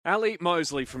Ali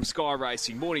Mosley from Sky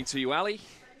Racing. Morning to you, Ali.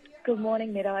 Good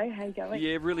morning, Middo. How you going?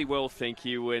 Yeah, really well, thank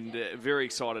you, and very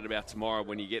excited about tomorrow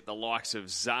when you get the likes of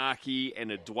Zaki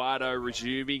and Eduardo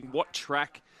resuming. What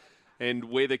track and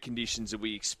weather conditions are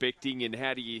we expecting, and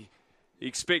how do you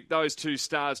expect those two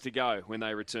stars to go when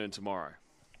they return tomorrow?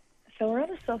 So we're on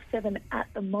a soft 7 at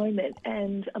the moment,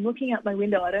 and I'm looking out my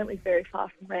window. I don't live very far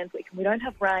from Randwick, and we don't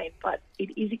have rain, but it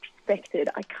is expected.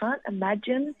 I can't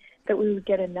imagine that we would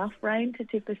get enough rain to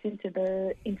tip us into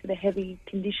the heavy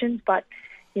conditions, but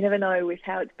you never know with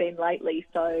how it's been lately.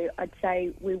 So I'd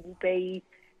say we will be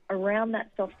around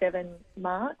that soft 7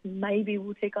 mark. Maybe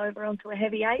we'll tick over onto a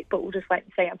heavy 8, but we'll just wait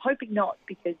and see. I'm hoping not,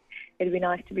 because it'd be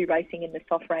nice to be racing in the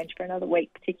soft range for another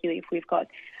week, particularly if we've got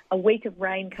a week of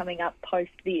rain coming up post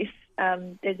this.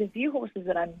 There's a few horses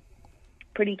that I'm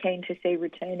pretty keen to see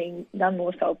returning, none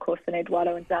more so, of course, than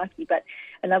Eduardo and Zaki, but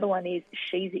another one is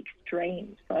She's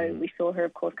Extreme. So we saw her,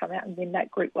 of course, come out and win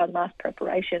that Group 1 last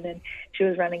preparation, and she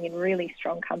was running in really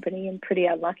strong company and pretty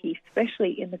unlucky,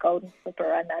 especially in the Golden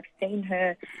Slipper. And I've seen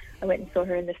her, I went and saw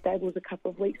her in the stables a couple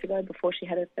of weeks ago before she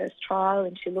had her first trial,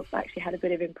 and she looked like she had a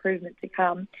bit of improvement to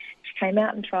come. She came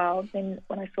out and trialled, then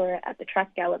when I saw her at the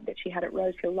track gallop that she had at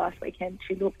Rosehill last weekend,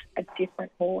 she looked a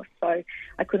different horse. So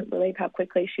I couldn't believe how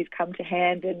quickly she's come to hand.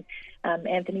 And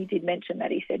Anthony did mention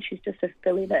that. He said she's just a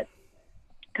filly that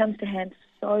comes to hand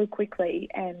so quickly,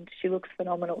 and she looks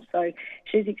phenomenal. So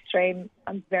She's Extreme,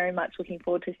 I'm very much looking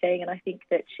forward to seeing, and I think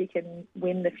that she can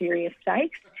win the Furious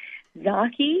Stakes.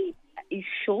 Zaki is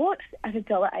short at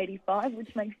 $1.85,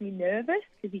 which makes me nervous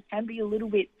because he can be a little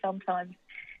bit sometimes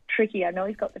tricky. I know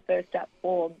he's got the first up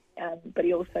form, but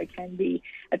he also can be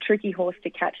a tricky horse to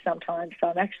catch sometimes. So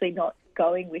I'm actually not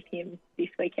going with him this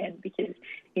weekend because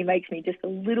he makes me just a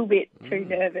little bit too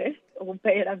nervous,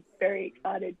 albeit I'm very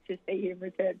excited to see him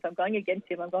return. So I'm going against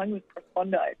him. I'm going with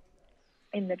Profondo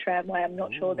in the tramway. I'm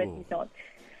not sure that he's not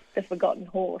the forgotten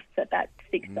horse at that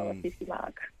 $6.50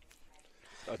 mark.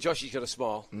 Oh, Joshy's got a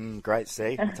smile. Great,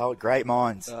 see. I told great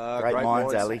minds. Great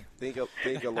minds, Ali. Think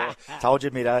a lot. Told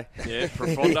you, Middo. Yeah,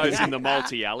 Profondo's in the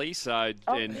multi, Ali. So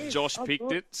and yes. Josh Oh, picked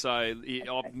good. it. So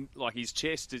like his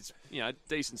chest is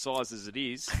decent size as it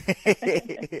is.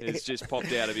 It's just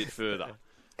popped out a bit further.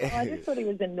 I just thought he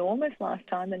was enormous last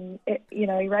time, and he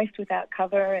raced without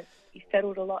cover, and he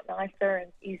settled a lot nicer,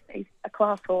 and he's a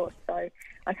class horse. So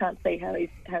I can't see how he's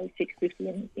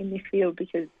 $6.50 in this field,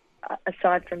 because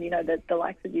aside from the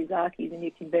likes of your Zakis and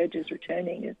your Convergers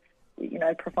returning,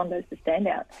 it's Profondo's the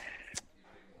standout.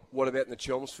 What about in the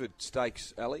Chelmsford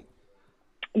Stakes, Ali?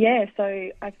 Yeah, so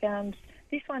I found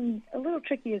this one a little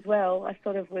tricky as well. I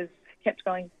sort of kept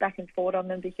going back and forth on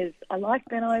them because I like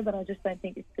Benno, but I just don't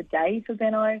think it's the day for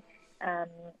Benno.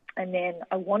 And then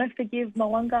I want to forgive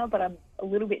Mwanga, but I'm a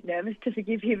little bit nervous to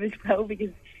forgive him as well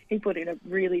because he put in a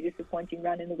really disappointing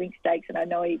run in the Wink Stakes, and I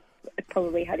know he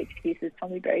probably had excuses.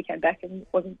 Tommy Berry came back and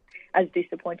wasn't as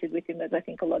disappointed with him as I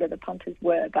think a lot of the punters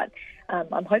were. But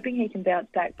I'm hoping he can bounce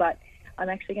back, but I'm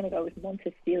actually going to go with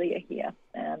Montestelia here.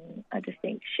 I just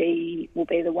think she will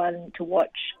be the one to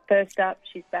watch. First up,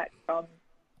 she's back from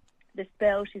the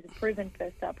spell. She's a proven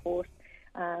first-up horse.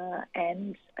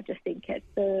 And I just think at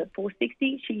the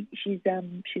 460, she's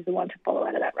the one to follow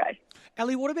out of that race.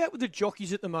 Ali, what about with the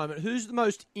jockeys at the moment? Who's the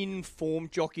most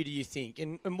informed jockey, do you think?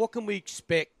 And what can we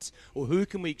expect, or who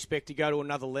can we expect to go to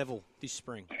another level this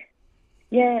spring?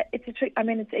 Yeah, it's a trick. I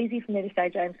mean, it's easy for me to say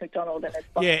James McDonald, and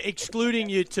it's excluding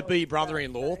your to-be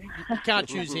brother-in-law. You can't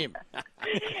choose him.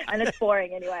 And it's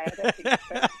boring anyway. I don't think it's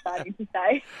very exciting to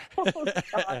say all the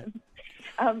time.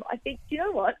 I think, you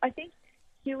know what? I think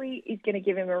Huey is going to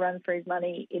give him a run for his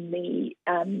money in the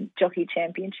Jockey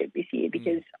Championship this year,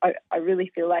 because I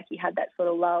really feel like he had that sort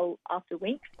of lull after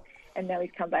Winks, and now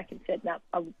he's come back and said, no,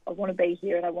 I want to be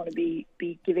here and I want to be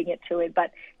giving it to him.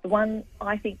 But the one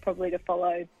I think probably to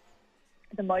follow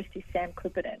the most is Sam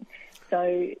Clipperton.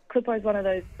 So Clippo is one of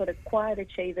those sort of quiet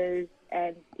achievers,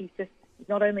 and he's just,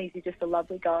 not only is he just a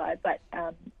lovely guy, but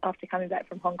after coming back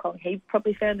from Hong Kong, he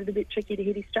probably found it a bit tricky to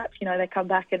hit his straps. They come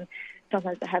back and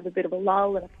sometimes they have a bit of a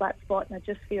lull and a flat spot, and I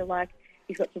just feel like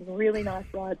he's got some really nice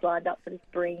rides lined up for the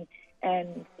spring,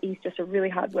 and he's just a really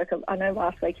hard worker. I know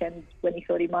last weekend when he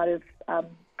thought he might have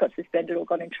got suspended or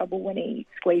got in trouble when he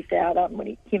squeezed out,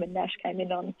 when him and Nash came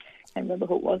in on, I can't remember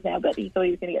who it was now, but he thought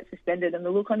he was going to get suspended, and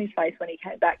the look on his face when he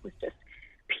came back was just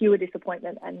pure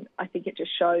disappointment, and I think it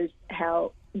just shows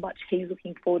how much he's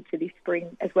looking forward to this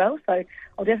spring as well. So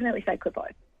I'll definitely say Clippo.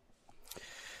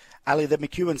 Ali, the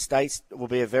McEwen Stakes will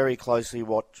be a very closely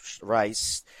watched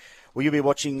race. Will you be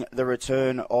watching the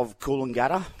return of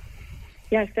Coolangatta?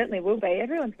 Yeah, certainly will be.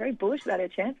 Everyone's very bullish about her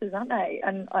chances, aren't they?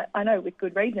 And I know with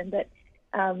good reason, but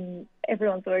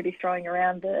everyone's already throwing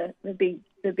around the big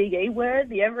E word,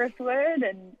 the Everest word,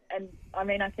 and I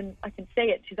mean, I can see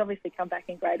it. She's obviously come back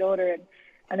in great order, and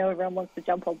I know everyone wants to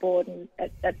jump on board. And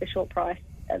at the short price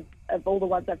of all the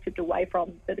ones I've tipped away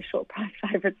from that are short price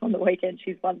favourites on the weekend,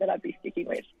 she's one that I'd be sticking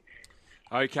with.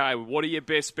 Okay, what are your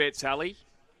best bets, Ali?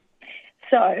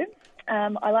 So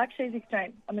I like She's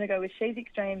Extreme. I'm going to go with She's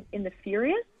Extreme in the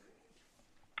Furious,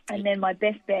 and then my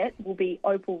best bet will be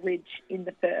Opal Ridge in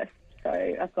the first. So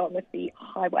I've gone with the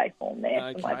highway form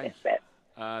there for my best bet.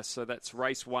 So that's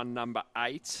race 1, number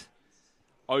 8,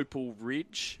 Opal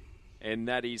Ridge, and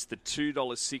that is the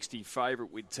 $2.60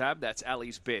 favourite with Tab. That's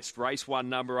Ali's best. Race 1,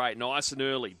 number 8, nice and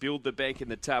early. Build the bank in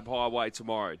the Tab Highway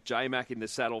tomorrow. J-Mac in the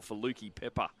saddle for Lukey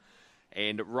Pepper.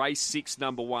 And race 6,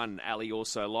 number 1, Ali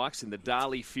also likes in the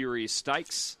Darley Furious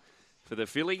Stakes for the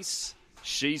fillies.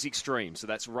 She's Extreme. So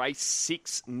that's race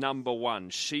 6, number 1.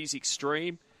 She's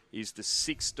Extreme is the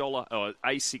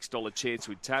 $6 chance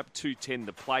with Tab, $2.10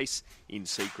 the place. In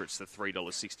Secret's the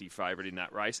 $3.60 favourite in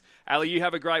that race. Ali, you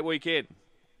have a great weekend.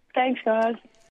 Thanks, guys.